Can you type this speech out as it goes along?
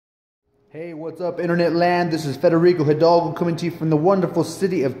Hey, what's up, internet land? This is Freddie Hidalgo coming to you from the wonderful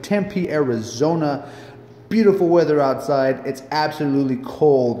city of Tempe, Arizona. Beautiful weather outside. It's absolutely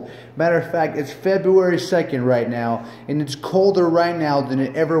cold. Matter of fact, it's February 2nd right now, and it's colder right now than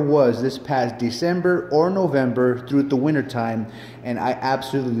it ever was this past December or November through the winter time, and I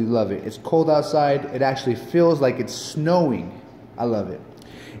absolutely love it. It's cold outside. It actually feels like it's snowing. I love it.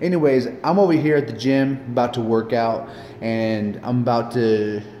 Anyways, I'm over here at the gym about to work out, and I'm about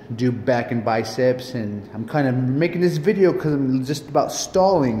to do back and biceps, and I'm kind of making this video because I'm just about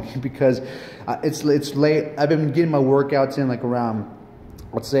stalling because it's late. I've been getting my workouts in like around,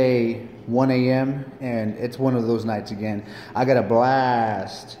 let's say, 1 a.m. and it's one of those nights again. I gotta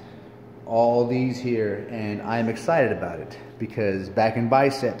blast all these here, and I'm excited about it because back and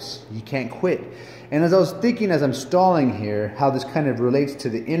biceps, you can't quit. And as I was thinking as I'm stalling here, how this kind of relates to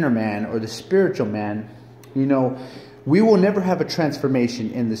the inner man or the spiritual man, you know, we will never have a transformation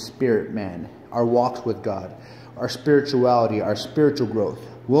in the spirit man, our walks with God, our spirituality, our spiritual growth.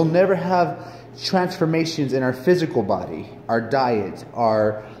 We'll never have transformations in our physical body, our diet,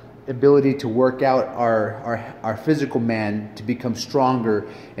 our ability to work out our physical man to become stronger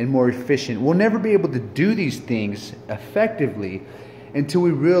and more efficient. We'll never be able to do these things effectively until we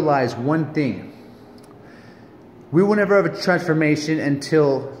realize one thing. We will never have a transformation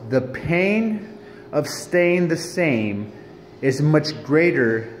until the pain of staying the same is much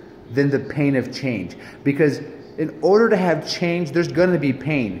greater than the pain of change. Because in order to have change, there's going to be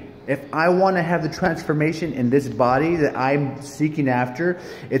pain. If I want to have the transformation in this body that I'm seeking after,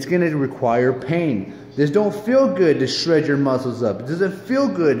 it's going to require pain. This don't feel good to shred your muscles up. It doesn't feel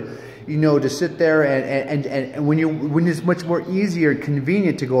good, you know, to sit there and when it's much more easier and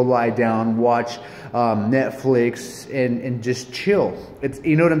convenient to go lie down, watch Netflix and just chill. It's,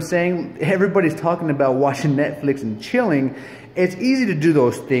 you know what I'm saying? Everybody's talking about watching Netflix and chilling. It's easy to do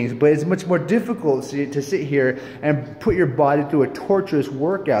those things, but it's much more difficult to sit here and put your body through a torturous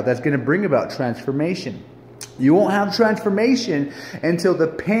workout that's going to bring about transformation. You won't have transformation until the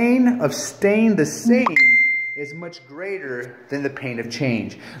pain of staying the same is much greater than the pain of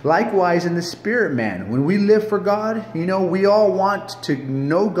change. Likewise in the spirit man, when we live for God, you know, we all want to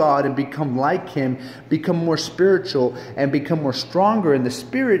know God and become like Him, become more spiritual and become more stronger in the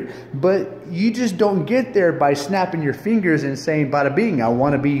spirit, but you just don't get there by snapping your fingers and saying, bada bing, I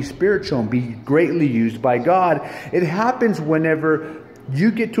want to be spiritual and be greatly used by God. It happens whenever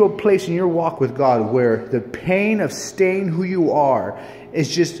you get to a place in your walk with God where the pain of staying who you are is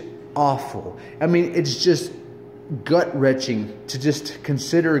just awful. I mean, it's just gut-wrenching to just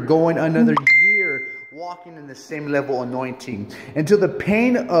consider going another year walking in the same level anointing until the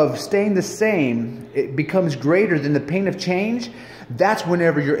pain of staying the same, it becomes greater than the pain of change. That's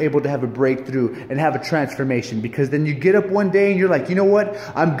whenever you're able to have a breakthrough and have a transformation, because then you get up one day and you're like, you know what?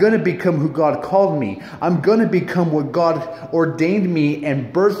 I'm going to become who God called me. I'm going to become what God ordained me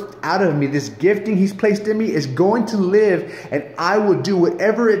and birthed out of me. This gifting He's placed in me is going to live, and I will do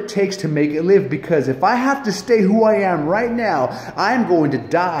whatever it takes to make it live, because if I have to stay who I am right now, I'm going to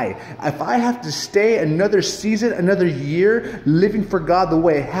die. If I have to stay another season, another year living for God the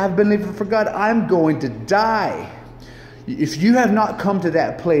way I have been living for God, I'm going to die. If you have not come to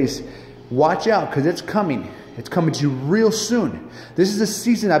that place, watch out, because it's coming. It's coming to you real soon. This is a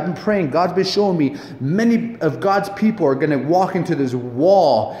season I've been praying. God's been showing me many of God's people are going to walk into this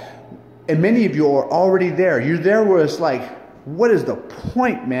wall. And many of you are already there. You're there where it's like, what is the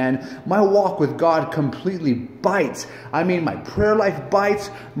point, man? My walk with God completely bites. I mean, my prayer life bites.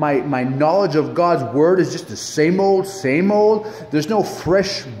 My knowledge of God's word is just the same old, same old. There's no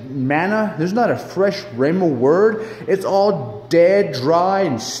fresh manna. There's not a fresh rhema word. It's all dead, dry,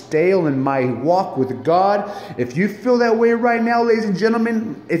 and stale in my walk with God. If you feel that way right now, ladies and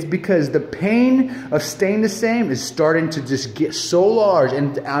gentlemen, it's because the pain of staying the same is starting to just get so large.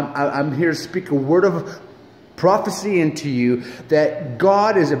 And I'm here to speak a word of prophecy into you that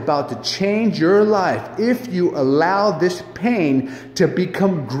God is about to change your life if you allow this pain to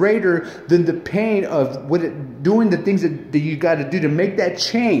become greater than the pain of doing the things that you got to do to make that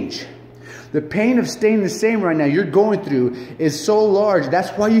change. The pain of staying the same right now you're going through is so large. That's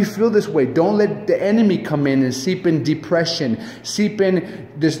why you feel this way. Don't let the enemy come in and seep in depression, seep in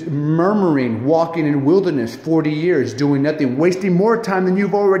this murmuring, walking in wilderness 40 years, doing nothing, wasting more time than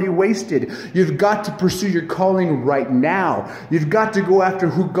you've already wasted. You've got to pursue your calling right now. You've got to go after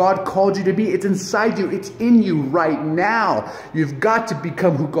who God called you to be. It's inside you. It's in you right now. You've got to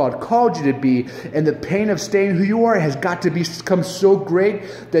become who God called you to be. And the pain of staying who you are has got to become so great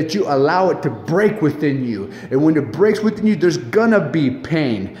that you allow it to break within you. And when it breaks within you, there's gonna be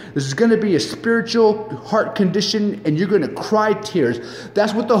pain. There's gonna be a spiritual heart condition, and you're gonna cry tears.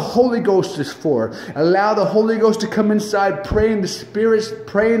 That's what the Holy Ghost is for. Allow the Holy Ghost to come inside, pray in the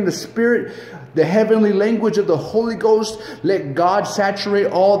Spirit, the heavenly language of the Holy Ghost. Let God saturate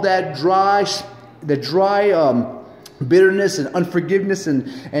all that dry bitterness and unforgiveness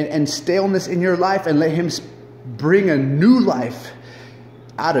and staleness in your life, and let Him bring a new life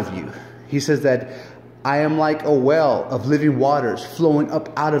out of you. He says that I am like a well of living waters flowing up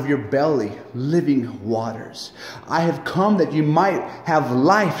out of your belly, living waters. I have come that you might have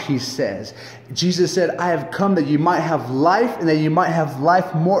life, He says. Jesus said, I have come that you might have life, and that you might have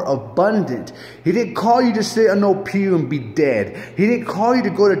life more abundant. He didn't call you to sit on no pew and be dead. He didn't call you to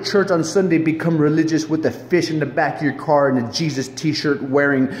go to church on Sunday, become religious with a fish in the back of your car and a Jesus t-shirt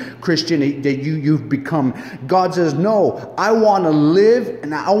wearing Christian that you've become. God says, no, I want to live,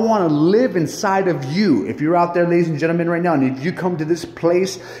 and I want to live inside of you. If you're out there, ladies and gentlemen, right now, and if you come to this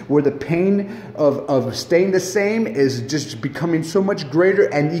place where the pain of staying the same is just becoming so much greater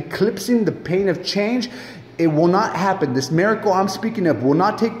and eclipsing the pain of change, it will not happen. This miracle I'm speaking of will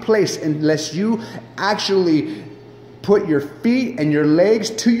not take place unless you actually put your feet and your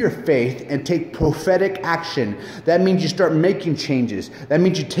legs to your faith and take prophetic action. That means you start making changes. That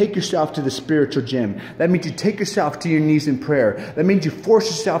means you take yourself to the spiritual gym. That means you take yourself to your knees in prayer. That means you force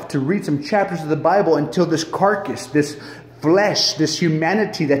yourself to read some chapters of the Bible until this carcass, this flesh, this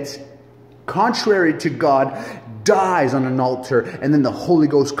humanity that's contrary to God dies on an altar, and then the Holy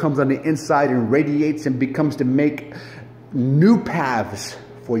Ghost comes on the inside and radiates and becomes to make new paths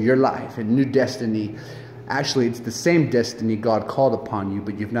for your life and new destiny. Actually, it's the same destiny God called upon you,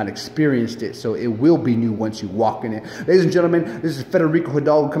 but you've not experienced it, so it will be new once you walk in it. Ladies and gentlemen, this is Freddie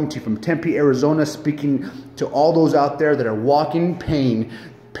Hidalgo coming to you from Tempe, Arizona, speaking to all those out there that are walking pain.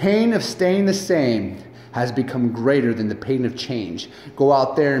 Pain of staying the same has become greater than the pain of change. Go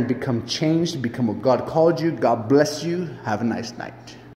out there and become changed, become what God called you. God bless you. Have a nice night.